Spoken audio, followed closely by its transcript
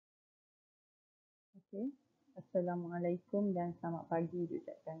Okay. Assalamualaikum dan selamat pagi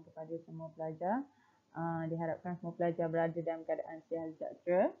diucapkan kepada semua pelajar. Diharapkan semua pelajar berada dalam keadaan sihat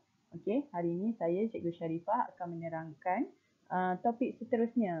sejahtera. Okey, hari ini saya Cikgu Sharifah akan menerangkan topik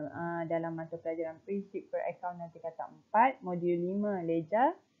seterusnya dalam mata pelajaran Prinsip Akaun Nanti Kata 4, Modul 5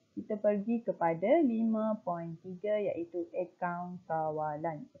 Leja. Kita pergi kepada 5.3 iaitu akaun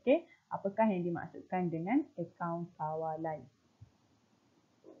kawalan. Okey, apakah yang dimaksudkan dengan akaun kawalan?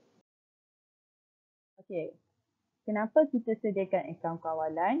 Okey. Kenapa kita sediakan akaun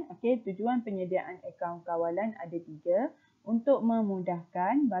kawalan? Okey, tujuan penyediaan akaun kawalan ada 3. Untuk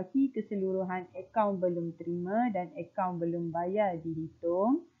memudahkan bagi keseluruhan akaun belum terima dan akaun belum bayar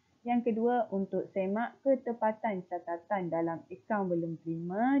dihitung. Yang kedua, untuk semak ketepatan catatan dalam akaun belum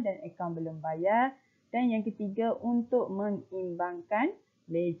terima dan akaun belum bayar. Dan yang ketiga, untuk mengimbangkan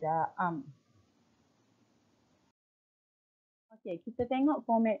leja am. Okey, kita tengok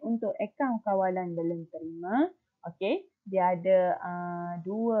format untuk akaun kawalan belum terima. Okey, dia ada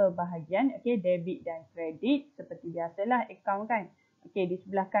dua bahagian, okey, debit dan kredit seperti biasalah akaun kan. Okey, di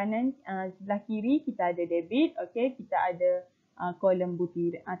sebelah kanan, sebelah kiri kita ada debit, okey, kita ada kolom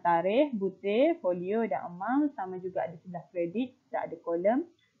butir, tarikh, butir, folio dan amount, sama juga ada sebelah kredit, kita ada kolom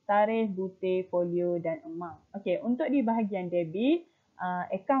tarikh, butir, folio dan amount. Okey, untuk di bahagian debit,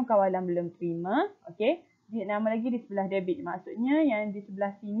 akaun kawalan belum terima, okey. Nama lagi di sebelah debit. Maksudnya yang di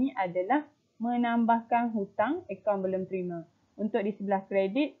sebelah sini adalah menambahkan hutang akaun belum terima. Untuk di sebelah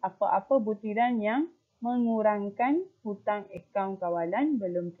kredit, apa-apa butiran yang mengurangkan hutang akaun kawalan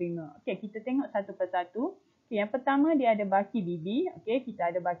belum terima. Okey, kita tengok satu persatu. Okay, yang pertama dia ada baki BB. Okey,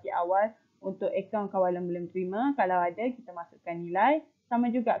 kita ada baki awal untuk akaun kawalan belum terima. Kalau ada, kita masukkan nilai. Sama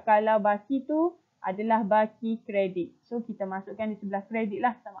juga kalau baki tu adalah baki kredit. So, kita masukkan di sebelah kredit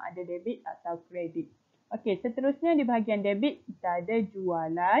lah, sama ada debit atau kredit. Okey, seterusnya di bahagian debit kita ada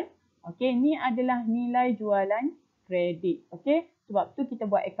jualan. Okey, ni adalah nilai jualan kredit. Okey, sebab tu kita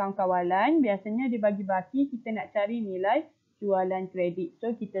buat akaun kawalan. Biasanya dia bagi baki kita nak cari nilai jualan kredit.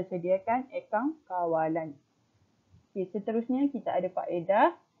 So, kita sediakan akaun kawalan. Okey, seterusnya kita ada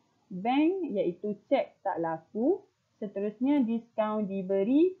faedah bank iaitu cek tak laku. Seterusnya diskaun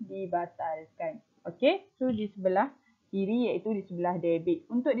diberi dibatalkan. Okey, so di sebelah kiri iaitu di sebelah debit.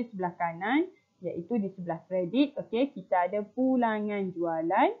 Untuk di sebelah kanan iaitu di sebelah kredit, okey, kita ada pulangan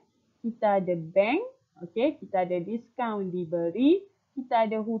jualan, kita ada bank, okey, kita ada diskaun diberi, kita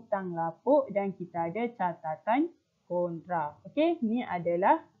ada hutang lapuk dan kita ada catatan kontra. Okey, ni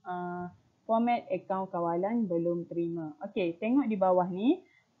adalah format akaun kawalan belum terima. Okey, tengok di bawah ni,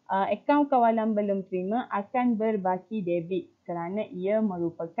 akaun kawalan belum terima akan berbaki debit kerana ia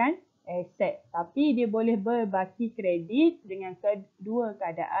merupakan aset. Tapi dia boleh berbaki kredit dengan kedua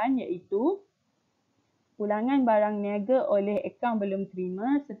keadaan iaitu pulangan barang niaga oleh akaun belum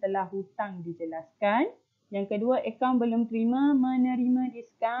terima setelah hutang dijelaskan. Yang kedua, akaun belum terima menerima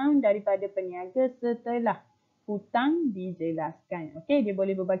diskaun daripada peniaga setelah hutang dijelaskan. Okey, dia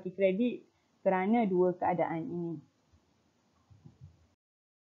boleh berbaki kredit kerana dua keadaan ini.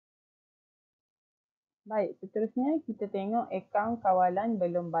 Baik, seterusnya kita tengok akaun kawalan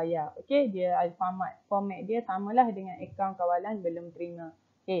belum bayar. Okey, dia format dia samalah dengan akaun kawalan belum terima.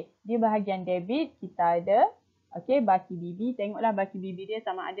 Okey, di bahagian debit kita ada baki BB. Tengoklah baki BB dia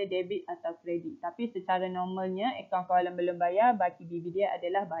sama ada debit atau kredit. Tapi secara normalnya akaun kawalan belum bayar, baki BB dia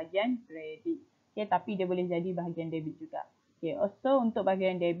adalah bahagian kredit. Okey, tapi dia boleh jadi bahagian debit juga. Okey, also untuk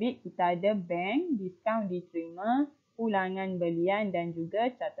bahagian debit kita ada bank, diskaun diterima, pulangan belian dan juga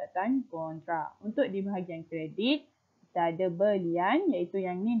catatan kontra. Untuk di bahagian kredit, kita ada belian iaitu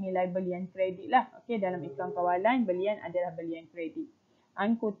yang ni nilai belian kredit lah. Okey, dalam akaun kawalan, belian adalah belian kredit.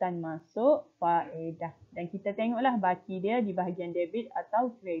 Angkutan masuk, faedah. Dan kita tengoklah baki dia di bahagian debit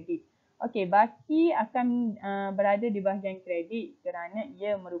atau kredit. Okey, baki akan berada di bahagian kredit kerana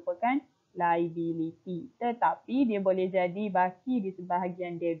ia merupakan liability. Tetapi dia boleh jadi baki di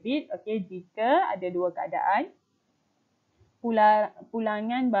sebahagian debit, okey, jika ada dua keadaan.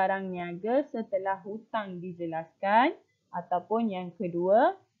 Pulangan barang niaga setelah hutang dijelaskan, ataupun yang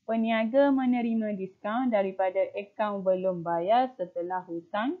kedua, peniaga menerima diskaun daripada akaun belum bayar setelah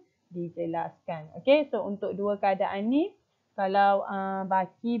hutang dijelaskan. Okey, so untuk dua keadaan ni, kalau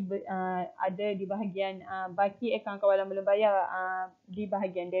baki ada di bahagian baki akaun kawalan belum bayar di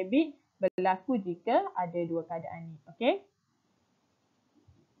bahagian debit, berlaku jika ada dua keadaan ni. Okey.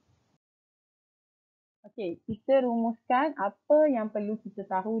 Okey, kita rumuskan apa yang perlu kita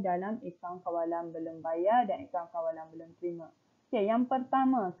tahu dalam akaun kawalan belum bayar dan akaun kawalan belum terima. Okey, yang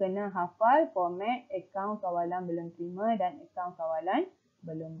pertama kena hafal format akaun kawalan belum terima dan akaun kawalan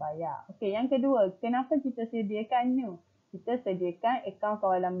belum bayar. Okey, yang kedua, kenapa kita sediakan new? kita sediakan akaun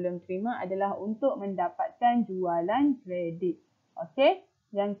kawalan belum terima adalah untuk mendapatkan jualan kredit. Okey.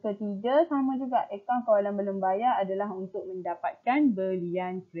 Yang ketiga sama juga, akaun kawalan belum bayar adalah untuk mendapatkan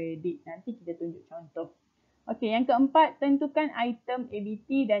belian kredit. Nanti kita tunjuk contoh. Okey, yang keempat, tentukan item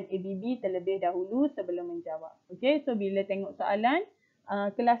ABT dan ABB terlebih dahulu sebelum menjawab. Okey, so bila tengok soalan,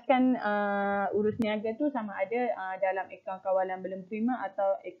 kelaskan urus niaga tu sama ada dalam akaun kawalan belum terima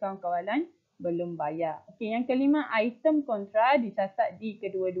atau akaun kawalan belum bayar. Okey, yang kelima, item kontra dicatat di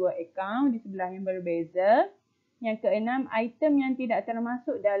kedua-dua akaun di sebelah yang berbeza. Yang keenam, item yang tidak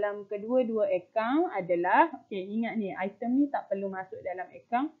termasuk dalam kedua-dua akaun adalah, okey, ingat ni, item ni tak perlu masuk dalam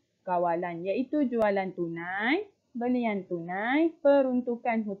akaun kawalan, iaitu jualan tunai, belian tunai,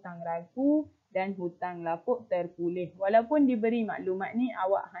 peruntukan hutang ragu dan hutang lapuk terpulih. Walaupun diberi maklumat ni,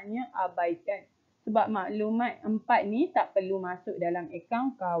 awak hanya abaikan. Sebab maklumat 4 ni tak perlu masuk dalam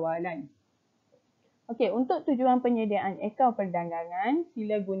akaun kawalan. Okey, untuk tujuan penyediaan akaun perdagangan,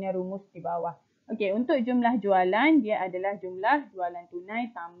 sila guna rumus di bawah. Okey, untuk jumlah jualan, dia adalah jumlah jualan tunai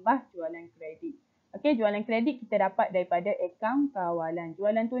tambah jualan kredit. Okey, jualan kredit kita dapat daripada akaun kawalan.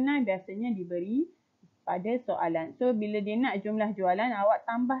 Jualan tunai biasanya diberi pada soalan. So, bila dia nak jumlah jualan, awak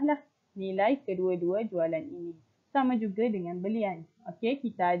tambahlah nilai kedua-dua jualan ini. Sama juga dengan belian. Okey,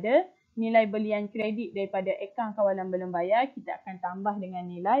 kita ada nilai belian kredit daripada akaun kawalan belum bayar, kita akan tambah dengan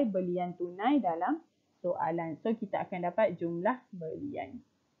nilai belian tunai dalam soalan. So, kita akan dapat jumlah belian.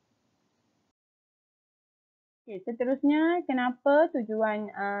 Okay, seterusnya, kenapa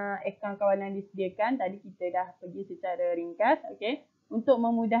tujuan akaun kawalan disediakan? Tadi kita dah pergi secara ringkas. Okay. Untuk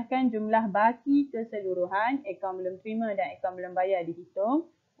memudahkan jumlah baki keseluruhan, akaun belum terima dan akaun belum bayar dihitung.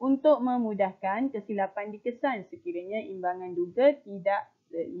 Untuk memudahkan kesilapan dikesan sekiranya imbangan duga tidak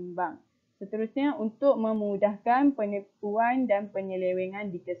seimbang. Seterusnya, untuk memudahkan penipuan dan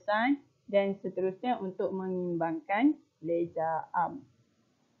penyelewengan dikesan. Dan seterusnya, untuk mengimbangkan ledger am.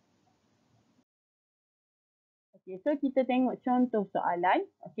 Okey, so kita tengok contoh soalan.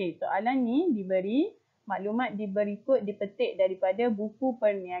 Okey, soalan ni diberi maklumat berikut dipetik daripada buku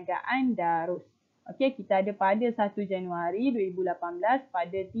perniagaan Darus. Okey, kita ada pada 1 Januari 2018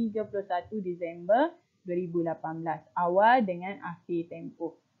 pada 31 Disember 2018. Awal dengan akhir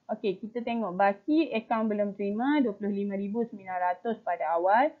tempoh. Okey, kita tengok baki akaun belum terima 25,900 pada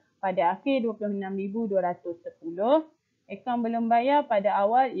awal, pada akhir 26,210. Akaun belum bayar pada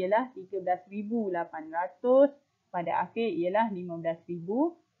awal ialah 13,800. Pada akhir ialah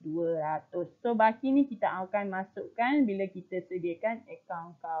 15,200. So, baki ni kita akan masukkan bila kita sediakan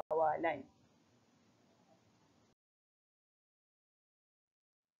akaun kawalan.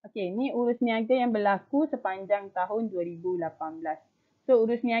 Okey, ni urus niaga yang berlaku sepanjang tahun 2018. So,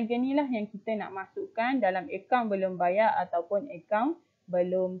 urus niaga ni lah yang kita nak masukkan dalam akaun belum bayar ataupun akaun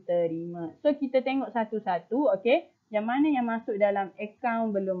belum terima. So, kita tengok satu-satu, okey. Yang mana yang masuk dalam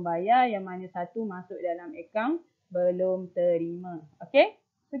akaun belum bayar, yang mana satu masuk dalam akaun belum terima. Okey?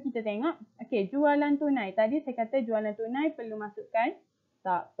 So, kita tengok. Okey, jualan tunai. Tadi saya kata jualan tunai perlu masukkan?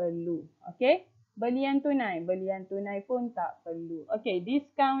 Tak perlu. Okey? Belian tunai. Belian tunai pun tak perlu. Okey,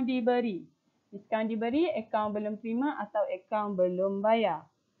 diskaun diberi. Diskaun diberi, akaun belum terima atau akaun belum bayar.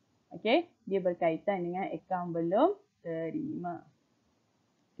 Okey? Dia berkaitan dengan akaun belum terima.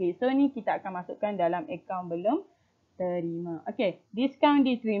 Okey, so ni kita akan masukkan dalam akaun belum terima. Okey, diskaun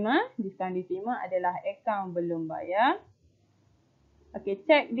diterima. Diskaun diterima adalah akaun belum bayar. Okey,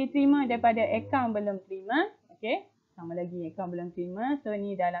 cek diterima daripada akaun belum terima. Okey, sama lagi akaun belum terima. So,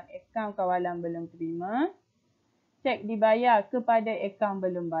 ni dalam akaun kawalan belum terima. Cek dibayar kepada akaun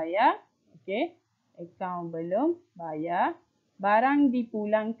belum bayar. Okey, akaun belum bayar. Barang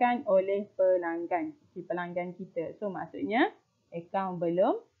dipulangkan oleh pelanggan. Okay, pelanggan kita. So, maksudnya akaun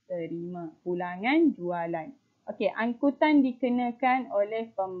belum terima. Pulangan jualan. Okey, angkutan dikenakan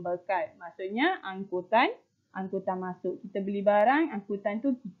oleh pembekal. Maksudnya angkutan masuk. Kita beli barang, angkutan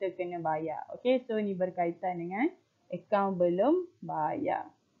tu kita kena bayar. Okey, so ni berkaitan dengan akaun belum bayar.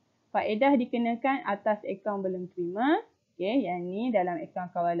 Faedah dikenakan atas akaun belum terima. Okey, yang ni dalam akaun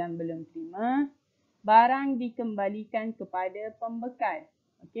kawalan belum terima. Barang dikembalikan kepada pembekal.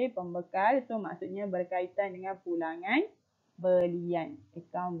 Okey, pembekal. So maksudnya berkaitan dengan pulangan belian.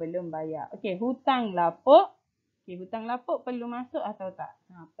 Akaun belum bayar. Okey, hutang lapuk. Okey, hutang lapuk perlu masuk atau tak?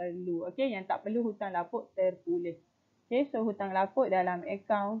 Perlu. Okey, yang tak perlu hutang lapuk terpulih. Okey, so hutang lapuk dalam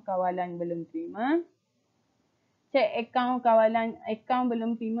akaun kawalan belum terima. Cek akaun kawalan, akaun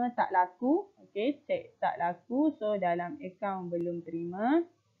belum terima tak laku. Okey, cek tak laku. So, dalam akaun belum terima.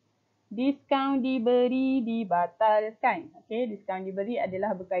 Diskaun diberi dibatalkan. Okey, diskaun diberi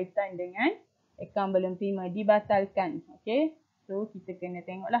adalah berkaitan dengan akaun belum terima. Dibatalkan. Okey, so kita kena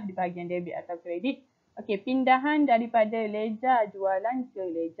tengoklah di bahagian debit atau kredit. Okey, pindahan daripada ledar jualan ke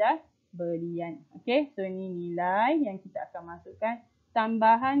ledar belian. Okey, so ni nilai yang kita akan masukkan.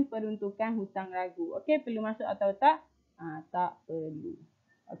 Tambahan peruntukan hutang ragu. Okey, perlu masuk atau tak? Tak perlu.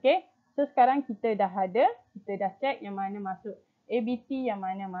 Okey, so sekarang kita dah ada, kita dah check yang mana masuk ABT, yang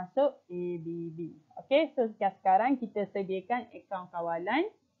mana masuk ABB. Okey, so sekarang kita sediakan akaun kawalan.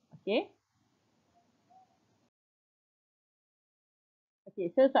 Okey.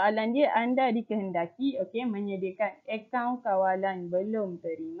 Okey, so soalan dia, anda dikehendaki menyediakan akaun kawalan belum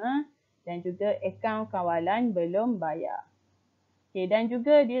terima dan juga akaun kawalan belum bayar. Okey, dan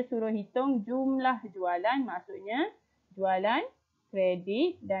juga dia suruh hitung jumlah jualan, maksudnya jualan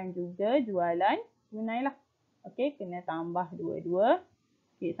kredit dan juga jualan tunai lah. Okey, kena tambah dua-dua.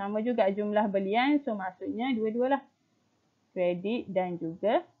 Okey, sama juga jumlah belian, so maksudnya dua-dua lah. Kredit dan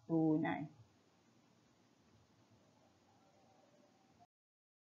juga tunai.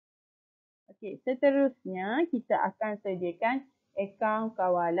 Okey, seterusnya kita akan sediakan akaun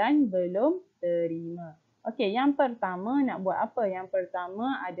kawalan belum terima. Okey, yang pertama nak buat apa? Yang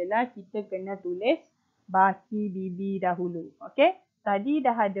pertama adalah kita kena tulis baki BB dahulu. Okey, tadi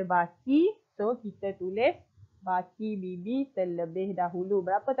dah ada baki, so kita tulis baki BB terlebih dahulu.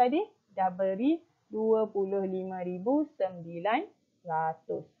 Berapa tadi? Dah beri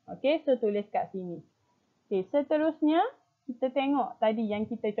 25,900. Okey, so tulis kat sini. Okey, seterusnya kita tengok tadi yang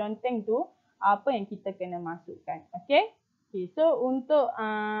kita conteng tu, apa yang kita kena masukkan. Okey. Okay, so untuk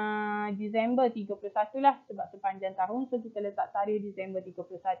Disember 31 lah sebab sepanjang tahun. So kita letak tarikh Disember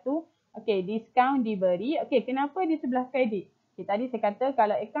 31. Okey, diskaun diberi. Okey, kenapa di sebelah kredit? Okay, tadi saya kata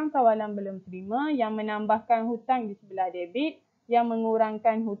kalau akaun kawalan belum terima, yang menambahkan hutang di sebelah debit, yang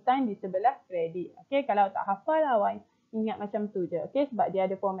mengurangkan hutang di sebelah kredit. Okey, kalau tak hafal awak ingat macam tu je. Okey, sebab dia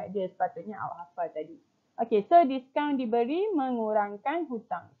ada format dia, sepatutnya awak hafal tadi. Okey, so diskaun diberi mengurangkan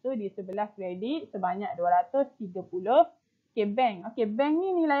hutang. So di sebelah kredit sebanyak 230. Okey, bank. Okey, bank ni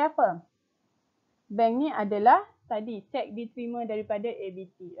nilai apa? Bank ni adalah tadi cek diterima daripada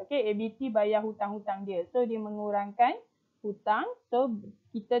ABT. Okey, ABT bayar hutang-hutang dia. So dia mengurangkan hutang. So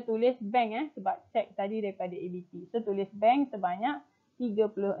kita tulis bank sebab cek tadi daripada ABT. So tulis bank sebanyak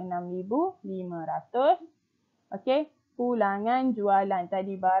 36,500. Okey, pulangan jualan.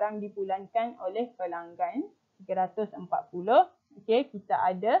 Tadi barang dipulangkan oleh pelanggan 340. Okey, kita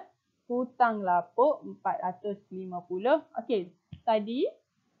ada hutang lapuk 450. Okey, tadi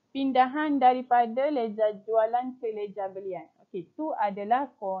pindahan daripada ledar jualan ke ledar belian. Okey, itu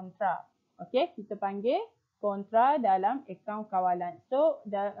adalah kontra. Okey, kita panggil kontra dalam akaun kawalan. So,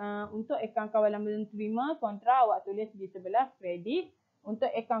 untuk akaun kawalan belum terima, kontra awak tulis di sebelah kredit.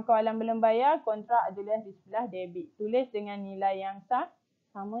 Untuk akaun kawalan belum bayar, kontra adalah di sebelah debit. Tulis dengan nilai yang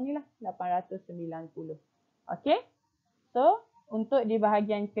sama ni lah, 890. Okey, so untuk di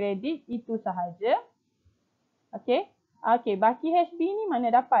bahagian kredit itu sahaja. Okey. Okey, baki HB ni mana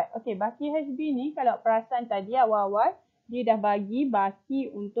dapat? Okey, baki HB ni kalau perasan tadi awal-awal dia dah bagi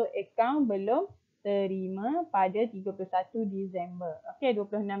baki untuk akaun belum terima pada 31 Disember. Okey,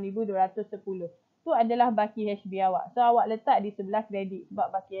 26,210. Tu adalah baki HB awak. So awak letak di sebelah kredit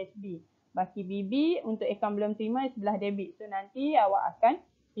sebab baki HB. Baki BB untuk akaun belum terima di sebelah debit. So nanti awak akan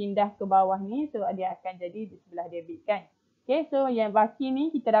pindah ke bawah ni, so dia akan jadi di sebelah debit kan. Okay, so yang baki ni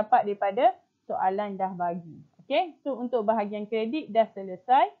kita dapat daripada soalan dah bagi. Okay, so untuk bahagian kredit dah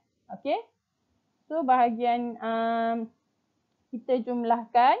selesai. Okay, so bahagian kita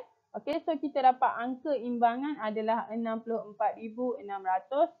jumlahkan. Okay, so kita dapat angka imbangan adalah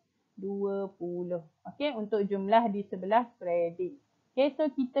 64,620. Okay, untuk jumlah di sebelah kredit. Okay,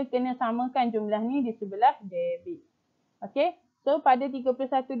 so kita kena samakan jumlah ni di sebelah debit. Okay, so pada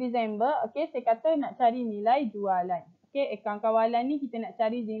 31 Disember, okay, saya kata nak cari nilai jualan. Okay, akaun kawalan ni kita nak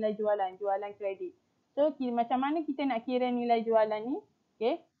cari nilai jualan, jualan kredit. So, macam mana kita nak kira nilai jualan ni?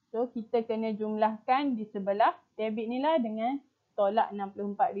 Okay, so kita kena jumlahkan di sebelah debit ni lah dengan tolak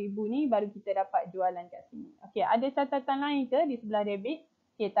 64,000 ni baru kita dapat jualan kat sini. Okay, ada catatan lain ke di sebelah debit?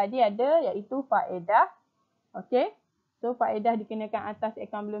 Okay, tadi ada iaitu faedah. Okay, so faedah dikenakan atas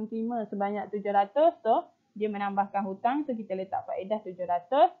akaun belum terima sebanyak 700. So, dia menambahkan hutang. So, kita letak faedah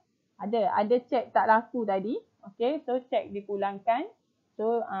 700. Ada cek tak laku tadi. Okay, so cek dipulangkan.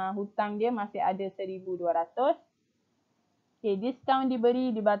 So, hutang dia masih ada 1,200. Okay, diskaun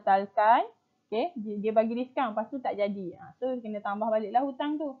diberi dibatalkan. Okay, dia bagi diskaun, lepas tu tak jadi. So, kena tambah baliklah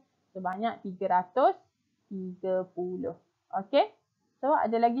hutang tu. Sebanyak 330. Okay, so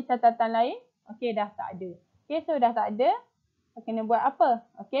ada lagi catatan lain? Okay, dah tak ada. Okay, so dah tak ada. Kena buat apa?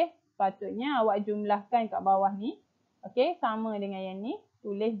 Okay, sepatutnya awak jumlahkan kat bawah ni. Okay, sama dengan yang ni.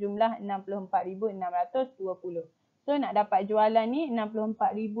 Tulis jumlah 64,620. So nak dapat jualan ni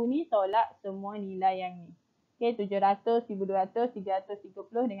 64,000 ni tolak semua nilai yang ni. Okay, 700, 1,200,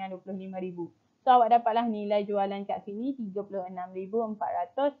 330 dengan 25,000. So awak dapatlah nilai jualan kat sini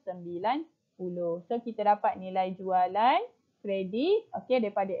 36,490. So kita dapat nilai jualan kredit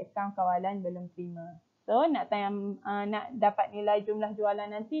daripada akaun kawalan belum terima. So nak dapat nilai jumlah jualan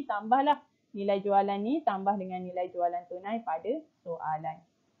nanti, tambahlah nilai jualan ni tambah dengan nilai jualan tunai pada soalan.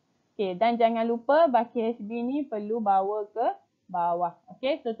 Okay, dan jangan lupa baki HB ni perlu bawa ke bawah.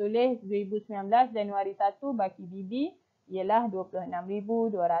 Okay, so tulis 2019 Januari 1 baki BB ialah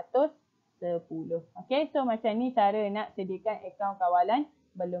 26,210. Okay, so macam ni cara nak sediakan akaun kawalan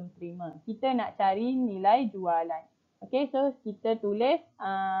belum terima. Kita nak cari nilai jualan. Okay, so kita tulis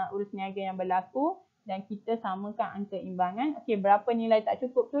urus niaga yang berlaku dan kita samakan angka imbangan. Okay, berapa nilai tak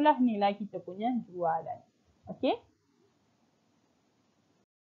cukup tu lah nilai kita punya jualan. Okay.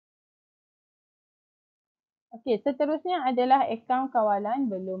 Okey, seterusnya adalah akaun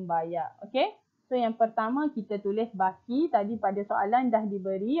kawalan belum bayar. Okey. So yang pertama kita tulis baki, tadi pada soalan dah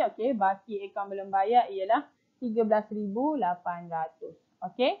diberi, okey, baki akaun belum bayar ialah 13,800.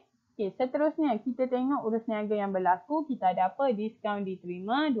 Okey. Okey, seterusnya kita tengok urus niaga yang berlaku, kita ada apa? Diskaun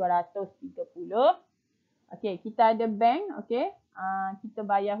diterima 230. Okey, kita ada bank, okey. Kita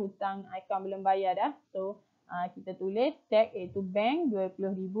bayar hutang akaun belum bayar dah. So kita tulis tag iaitu bank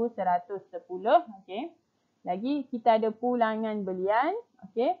 20,110, okey. Lagi kita ada pulangan belian,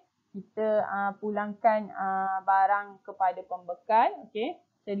 okey. Kita pulangkan barang kepada pembekal, okey,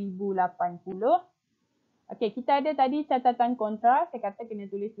 1,080. Okey, kita ada tadi catatan kontra, saya kata kena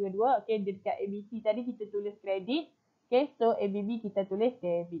tulis dua-dua, okey. Dekat ABC tadi kita tulis kredit, okey. So ABB kita tulis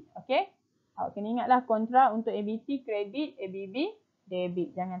debit, okey. Awak kena ingatlah kontra untuk ABC kredit, ABB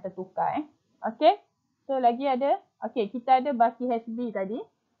debit, jangan tertukar okey. So lagi ada, okey, kita ada baki HB tadi.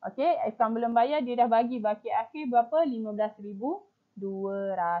 Okey, akaun belum bayar dia dah bagi baki akhir berapa?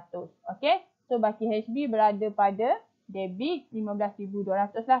 15,200. Okey, so baki HB berada pada debit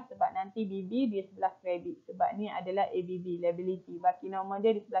 15,200 lah sebab nanti BB di sebelah kredit. Sebab ni adalah ABB, liability. Baki normal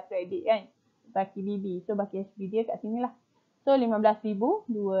dia di sebelah kredit kan. Baki BB. So baki HB dia kat sini lah. So 15,200.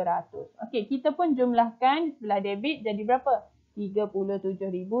 Okey, kita pun jumlahkan di sebelah debit jadi berapa?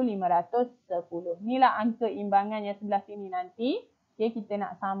 37,510. Inilah angka imbangan yang sebelah sini nanti. Okay, kita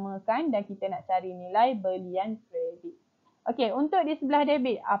nak samakan dan kita nak cari nilai belian kredit. Okey, untuk di sebelah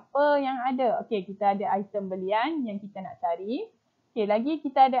debit, apa yang ada? Okey, kita ada item belian yang kita nak cari. Okey, lagi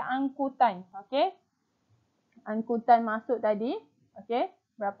kita ada angkutan. Okey, angkutan masuk tadi. Okey,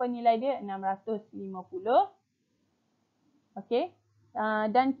 berapa nilai dia? 650. Okey,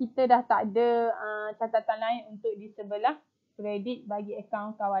 dan kita dah tak ada catatan lain untuk di sebelah kredit bagi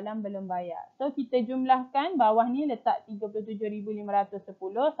akaun kawalan belum bayar. So kita jumlahkan bawah ni letak 37,510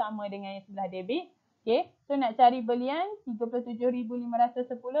 sama dengan yang sebelah debit. Okey, so nak cari belian 37,510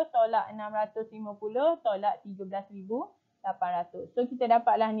 tolak 650 tolak 13,800. So kita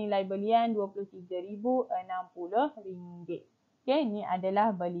dapatlah nilai belian RM23,060. Okey, ni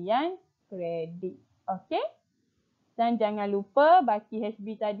adalah belian kredit. Okey. Dan jangan lupa baki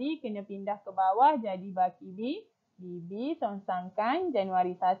HB tadi kena pindah ke bawah jadi baki B. BB songsangkan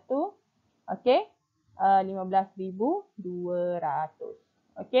Januari 1. Okey. 15,200.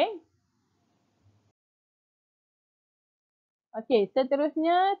 Okey. Okey,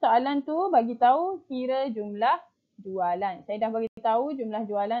 seterusnya soalan tu bagi tahu kira jumlah jualan. Saya dah bagi tahu jumlah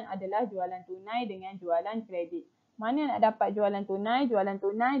jualan adalah jualan tunai dengan jualan kredit. Mana nak dapat jualan tunai? Jualan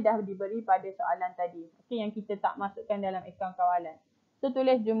tunai dah diberi pada soalan tadi. Okey, yang kita tak masukkan dalam akaun kawalan. So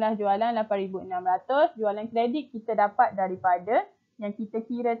tulis jumlah jualan 8,600. Jualan kredit kita dapat daripada yang kita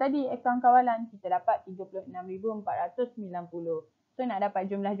kira tadi akaun kawalan. Kita dapat 36,490. So nak dapat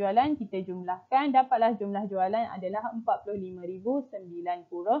jumlah jualan kita jumlahkan. Dapatlah jumlah jualan adalah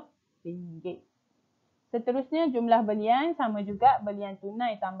RM45,090. Seterusnya jumlah belian sama juga belian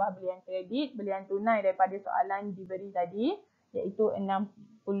tunai tambah belian kredit. Belian tunai daripada soalan diberi tadi iaitu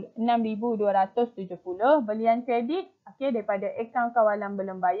 6,270. Belian kredit okey daripada akaun kawalan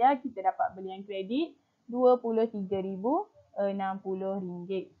belum bayar kita dapat belian kredit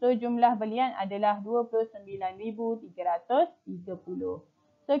RM23,060. So jumlah belian adalah RM29,330.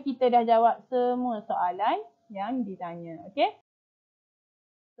 So kita dah jawab semua soalan yang ditanya. Okey.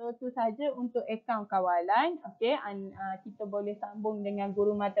 So itu saja untuk akaun kawalan. Okey, kita boleh sambung dengan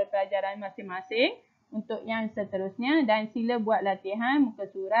guru mata pelajaran masing-masing untuk yang seterusnya dan sila buat latihan muka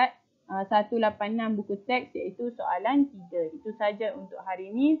surat 186 buku teks iaitu soalan 3. Itu saja untuk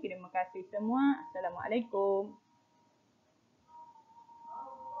hari ini. Terima kasih semua. Assalamualaikum.